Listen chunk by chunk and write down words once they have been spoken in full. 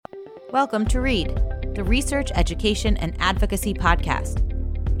Welcome to READ, the Research, Education, and Advocacy podcast.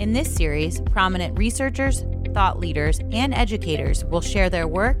 In this series, prominent researchers, thought leaders, and educators will share their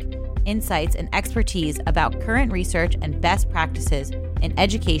work, insights, and expertise about current research and best practices in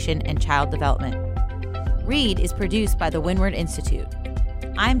education and child development. READ is produced by the Windward Institute.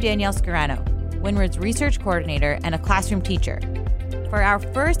 I'm Danielle Scarano, Windward's research coordinator and a classroom teacher. For our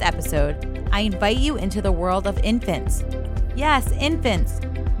first episode, I invite you into the world of infants. Yes, infants,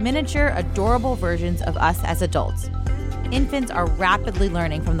 miniature, adorable versions of us as adults. Infants are rapidly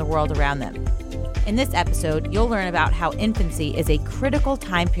learning from the world around them. In this episode, you'll learn about how infancy is a critical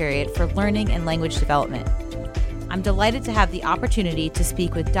time period for learning and language development. I'm delighted to have the opportunity to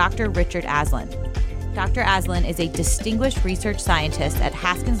speak with Dr. Richard Aslin. Dr. Aslin is a distinguished research scientist at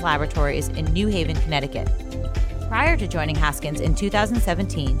Haskins Laboratories in New Haven, Connecticut. Prior to joining Haskins in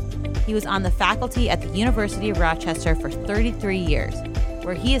 2017, he was on the faculty at the University of Rochester for 33 years,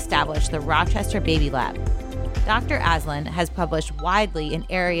 where he established the Rochester Baby Lab. Dr. Aslin has published widely in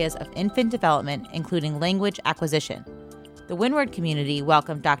areas of infant development, including language acquisition. The Windward community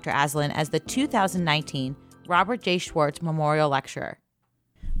welcomed Dr. Aslin as the 2019 Robert J. Schwartz Memorial Lecturer.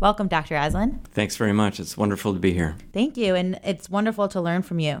 Welcome, Dr. Aslin. Thanks very much. It's wonderful to be here. Thank you, and it's wonderful to learn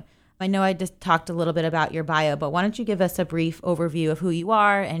from you. I know I just talked a little bit about your bio, but why don't you give us a brief overview of who you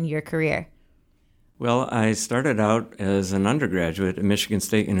are and your career? Well, I started out as an undergraduate at Michigan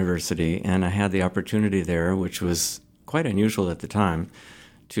State University, and I had the opportunity there, which was quite unusual at the time,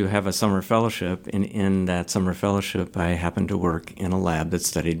 to have a summer fellowship. And in that summer fellowship, I happened to work in a lab that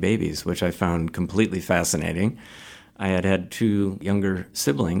studied babies, which I found completely fascinating. I had two younger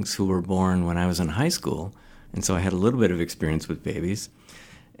siblings who were born when I was in high school, and so I had a little bit of experience with babies.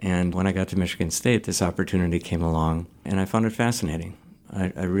 And when I got to Michigan State, this opportunity came along, and I found it fascinating.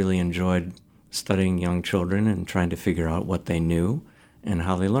 I really enjoyed studying young children and trying to figure out what they knew and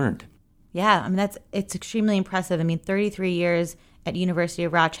how they learned. Yeah, it's extremely impressive. 33 years at University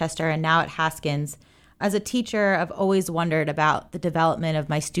of Rochester and now at Haskins. As a teacher, I've always wondered about the development of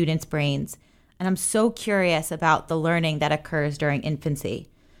my students' brains, and I'm so curious about the learning that occurs during infancy.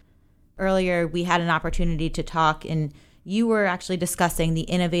 Earlier, we had an opportunity to talk, and you were actually discussing the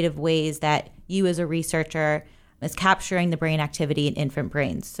innovative ways that you as a researcher is capturing the brain activity in infant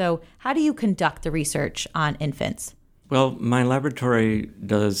brains. So how do you conduct the research on infants? Well, my laboratory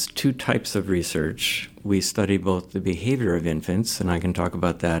does two types of research. We study both the behavior of infants, and I can talk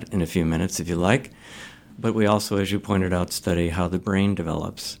about that in a few minutes if you like, but we also, as you pointed out, study how the brain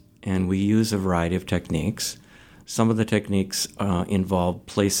develops. And we use a variety of techniques. Some of the techniques involve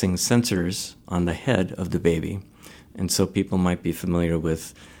placing sensors on the head of the baby. And so people might be familiar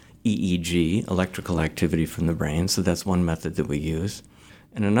with EEG, electrical activity from the brain. So that's one method that we use.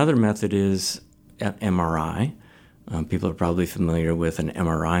 And another method is MRI. People are probably familiar with an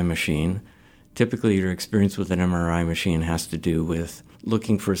MRI machine. Typically, your experience with an MRI machine has to do with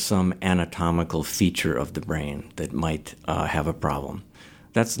looking for some anatomical feature of the brain that might have a problem.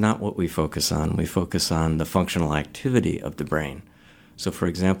 That's not what we focus on. We focus on the functional activity of the brain. So, for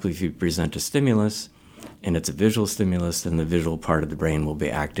example, if you present a stimulus, and it's a visual stimulus, then the visual part of the brain will be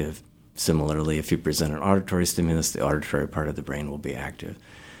active. Similarly, if you present an auditory stimulus, the auditory part of the brain will be active.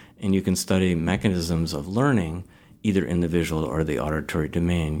 And you can study mechanisms of learning either in the visual or the auditory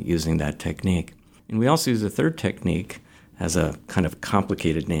domain using that technique. And we also use a third technique, has a kind of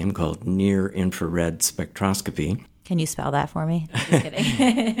complicated name called near-infrared spectroscopy. Can you spell that for me? Just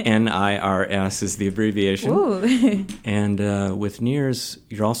kidding. NIRS is the abbreviation. Ooh. And with NIRS,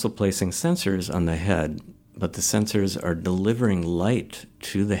 you're also placing sensors on the head, but the sensors are delivering light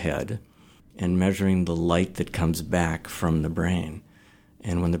to the head and measuring the light that comes back from the brain.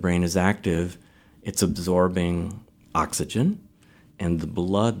 And when the brain is active, it's absorbing oxygen, and the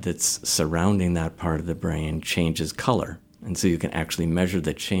blood that's surrounding that part of the brain changes color. And so you can actually measure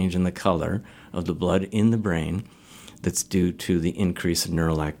the change in the color of the blood in the brain that's due to the increase in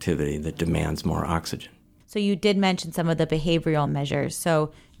neural activity that demands more oxygen. So you did mention some of the behavioral measures.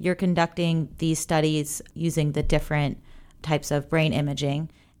 So you're conducting these studies using the different types of brain imaging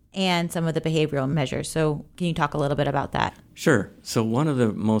and some of the behavioral measures. So can you talk a little bit about that? Sure. So one of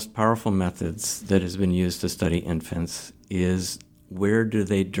the most powerful methods that has been used to study infants is where do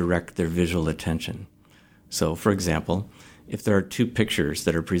they direct their visual attention? So, for example, if there are two pictures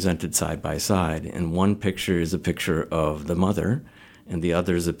that are presented side by side, and one picture is a picture of the mother, and the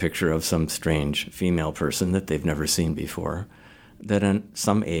other is a picture of some strange female person that they've never seen before, that at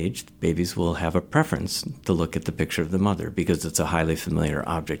some age, babies will have a preference to look at the picture of the mother because it's a highly familiar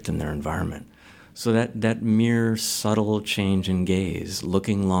object in their environment. So that mere subtle change in gaze,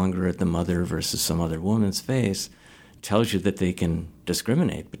 looking longer at the mother versus some other woman's face, tells you that they can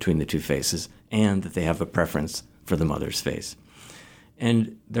discriminate between the two faces and that they have a preference for the mother's face.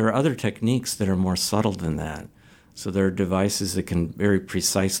 And there are other techniques that are more subtle than that. So there are devices that can very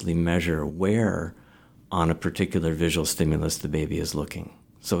precisely measure where on a particular visual stimulus the baby is looking.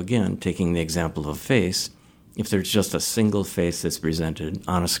 So again, taking the example of face, if there's just a single face that's presented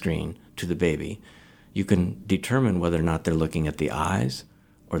on a screen to the baby, you can determine whether or not they're looking at the eyes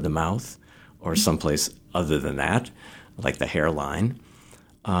or the mouth or someplace other than that, like the hairline.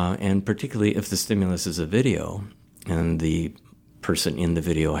 And particularly if the stimulus is a video and the person in the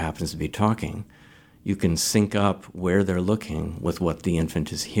video happens to be talking, you can sync up where they're looking with what the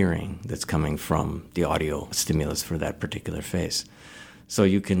infant is hearing that's coming from the audio stimulus for that particular face. So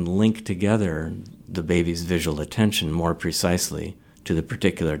you can link together the baby's visual attention more precisely to the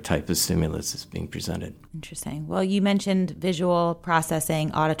particular type of stimulus that's being presented. Interesting. Well, you mentioned visual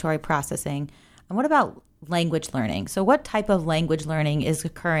processing, auditory processing. And what about language learning? So what type of language learning is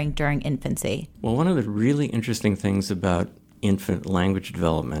occurring during infancy? Well, one of the really interesting things about infant language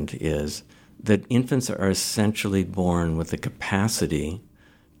development is that infants are essentially born with the capacity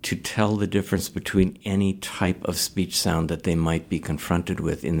to tell the difference between any type of speech sound that they might be confronted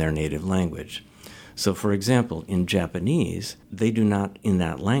with in their native language. So, for example, in Japanese, they do not, in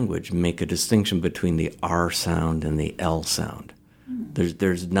that language, make a distinction between the R sound and the L sound.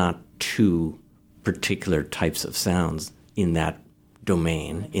 There's not two particular types of sounds in that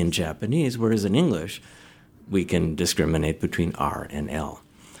domain in Japanese, whereas in English, we can discriminate between R and L.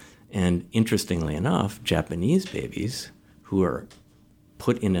 And interestingly enough, Japanese babies who are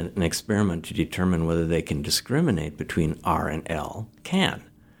put in an experiment to determine whether they can discriminate between R and L can.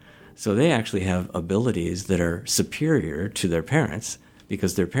 So they actually have abilities that are superior to their parents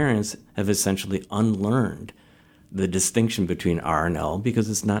because their parents have essentially unlearned the distinction between R and L because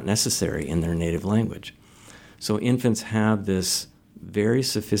it's not necessary in their native language. So infants have this very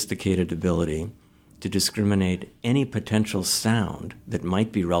sophisticated ability to discriminate any potential sound that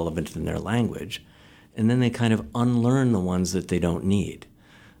might be relevant in their language, and then they kind of unlearn the ones that they don't need.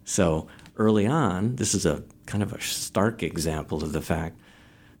 So early on, this is a kind of a stark example of the fact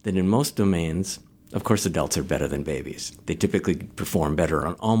that in most domains, of course, adults are better than babies. They typically perform better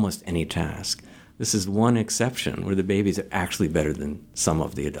on almost any task. This is one exception where the babies are actually better than some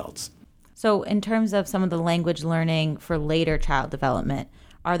of the adults. So in terms of some of the language learning for later child development,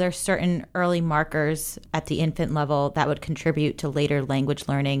 are there certain early markers at the infant level that would contribute to later language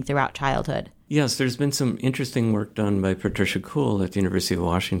learning throughout childhood? Yes, there's been some interesting work done by Patricia Kuhl at the University of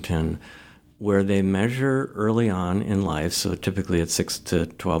Washington where they measure early on in life, so typically at 6 to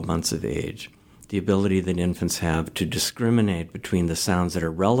 12 months of age, the ability that infants have to discriminate between the sounds that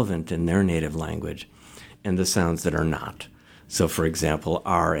are relevant in their native language and the sounds that are not. So, for example,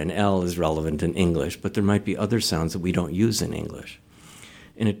 R and L is relevant in English, but there might be other sounds that we don't use in English.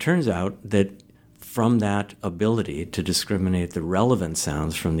 And it turns out that from that ability to discriminate the relevant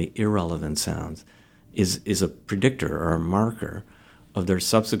sounds from the irrelevant sounds is a predictor or a marker of their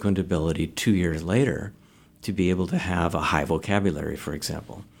subsequent ability 2 years later to be able to have a high vocabulary, for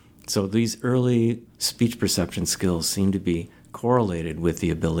example. So these early speech perception skills seem to be correlated with the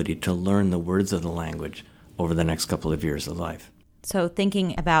ability to learn the words of the language over the next couple of years of life. So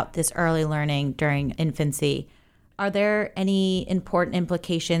thinking about this early learning during infancy, are there any important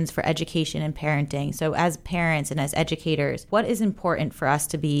implications for education and parenting? So as parents and as educators, what is important for us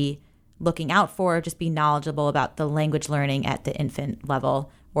to be looking out for, just be knowledgeable about the language learning at the infant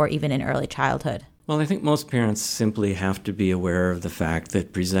level or even in early childhood? Well, I think most parents simply have to be aware of the fact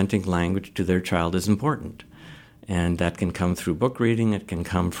that presenting language to their child is important. And that can come through book reading. It can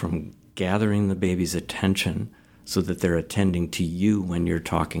come from gathering the baby's attention so that they're attending to you when you're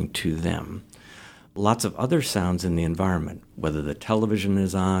talking to them. Lots of other sounds in the environment, whether the television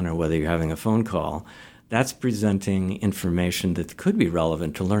is on or whether you're having a phone call, that's presenting information that could be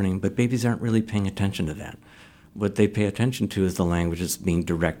relevant to learning, but babies aren't really paying attention to that. What they pay attention to is the language that's being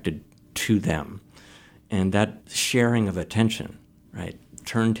directed to them. And that sharing of attention, right,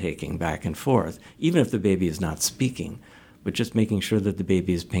 turn-taking back and forth, even if the baby is not speaking, but just making sure that the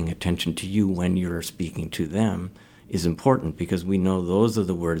baby is paying attention to you when you're speaking to them is important because we know those are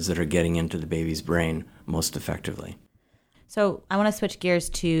the words that are getting into the baby's brain most effectively. So I want to switch gears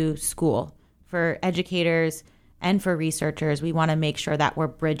to school. For educators and for researchers, we want to make sure that we're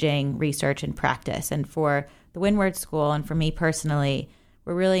bridging research and practice. And for the Windward School and for me personally,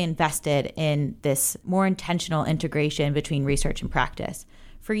 we're really invested in this more intentional integration between research and practice.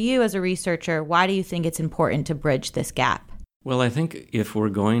 For you as a researcher, why do you think it's important to bridge this gap? Well, I think if we're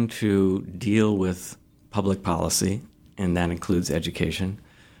going to deal with public policy, and that includes education,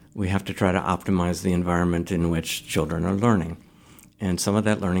 we have to try to optimize the environment in which children are learning. And some of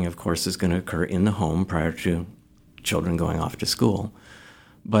that learning, of course, is going to occur in the home prior to children going off to school.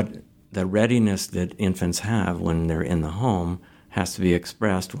 But the readiness that infants have when they're in the home has to be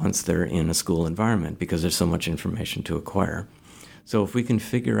expressed once they're in a school environment because there's so much information to acquire. So if we can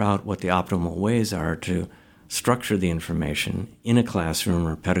figure out what the optimal ways are to structure the information in a classroom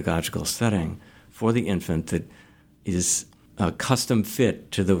or pedagogical setting for the infant that is a custom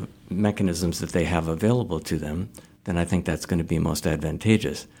fit to the mechanisms that they have available to them, then I think that's going to be most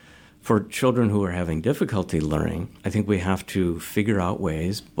advantageous. For children who are having difficulty learning, I think we have to figure out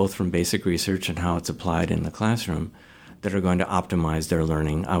ways, both from basic research and how it's applied in the classroom, that are going to optimize their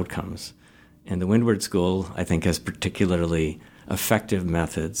learning outcomes. And the Windward School, I think, has particularly effective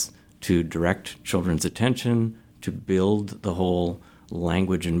methods to direct children's attention, to build the whole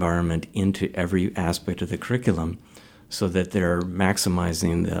language environment into every aspect of the curriculum so that they're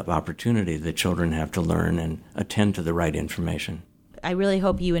maximizing the opportunity that children have to learn and attend to the right information. I really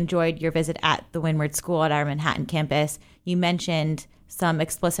hope you enjoyed your visit at the Windward School at our Manhattan campus. You mentioned some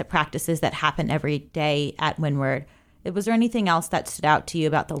explicit practices that happen every day at Windward. Was there anything else that stood out to you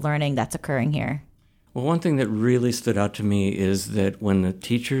about the learning that's occurring here? Well, one thing that really stood out to me is that when the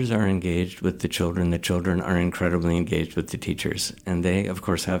teachers are engaged with the children are incredibly engaged with the teachers. And they, of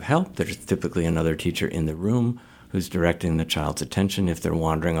course, have help. There's typically another teacher in the room who's directing the child's attention if they're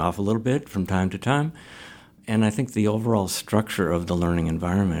wandering off a little bit from time to time. And I think the overall structure of the learning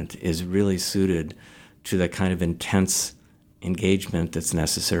environment is really suited to the kind of intense engagement that's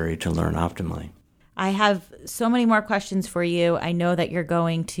necessary to learn optimally. I have so many more questions for you. I know that you're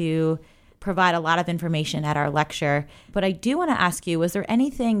going to provide a lot of information at our lecture, but I do want to ask you, was there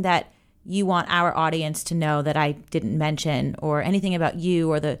anything that you want our audience to know that I didn't mention, or anything about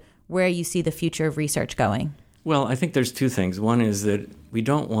you or where you see the future of research going? Well, I think there's two things. One is that we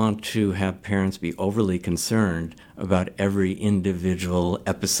don't want to have parents be overly concerned about every individual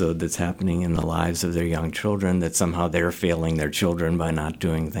episode that's happening in the lives of their young children, that somehow they're failing their children by not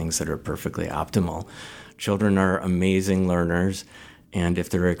doing things that are perfectly optimal. Children are amazing learners, and if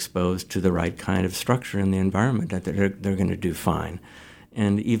they're exposed to the right kind of structure in the environment, they're going to do fine.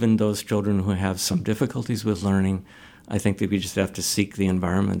 And even those children who have some difficulties with learning, I think that we just have to seek the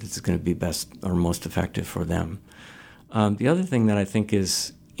environment that's going to be best or most effective for them. The other thing that I think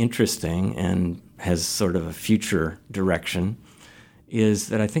is interesting and has sort of a future direction is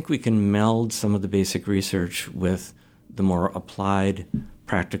that I think we can meld some of the basic research with the more applied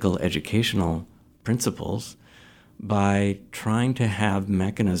practical educational principles by trying to have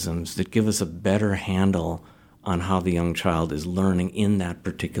mechanisms that give us a better handle on how the young child is learning in that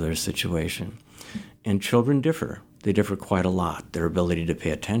particular situation. And children differ. They differ quite a lot. Their ability to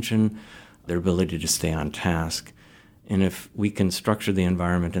pay attention, their ability to stay on task. And if we can structure the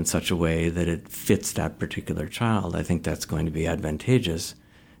environment in such a way that it fits that particular child, I think that's going to be advantageous.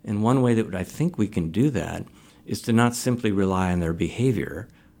 And one way that I think we can do that is to not simply rely on their behavior,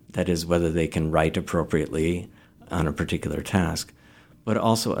 that is, whether they can write appropriately on a particular task, but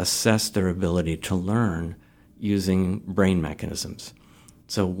also assess their ability to learn using brain mechanisms.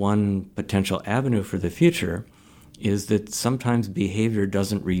 So one potential avenue for the future is that sometimes behavior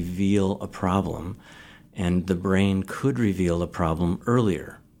doesn't reveal a problem, and the brain could reveal a problem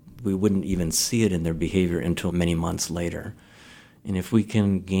earlier. We wouldn't even see it in their behavior until many months later. And if we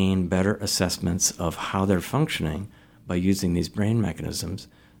can gain better assessments of how they're functioning by using these brain mechanisms,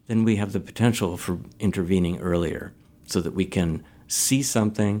 then we have the potential for intervening earlier so that we can see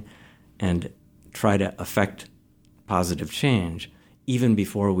something and try to affect positive change even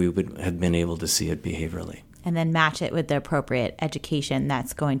before we would have been able to see it behaviorally. And then match it with the appropriate education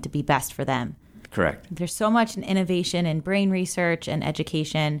that's going to be best for them. Correct. There's so much innovation in brain research and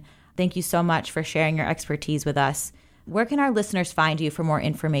education. Thank you so much for sharing your expertise with us. Where can our listeners find you for more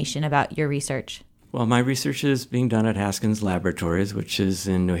information about your research? Well, my research is being done at Haskins Laboratories, which is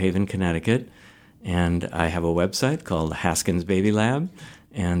in New Haven, Connecticut. And I have a website called Haskins Baby Lab.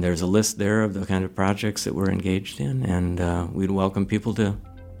 And there's a list there of the kind of projects that we're engaged in. And we'd welcome people to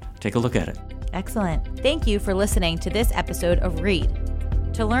take a look at it. Excellent. Thank you for listening to this episode of Read.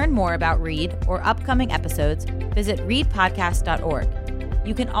 To learn more about Read or upcoming episodes, visit readpodcast.org.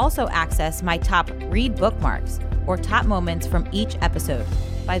 You can also access my top Read bookmarks or top moments from each episode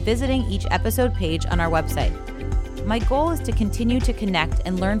by visiting each episode page on our website. My goal is to continue to connect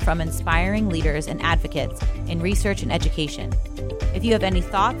and learn from inspiring leaders and advocates in research and education. If you have any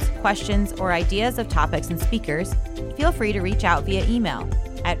thoughts, questions, or ideas of topics and speakers, feel free to reach out via email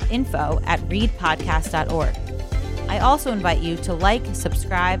at info@readpodcast.org. I also invite you to like,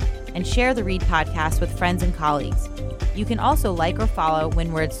 subscribe, and share the Read podcast with friends and colleagues. You can also like or follow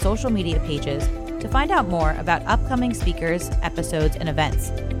Windward's social media pages to find out more about upcoming speakers, episodes, and events.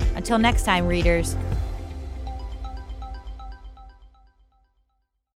 Until next time, readers.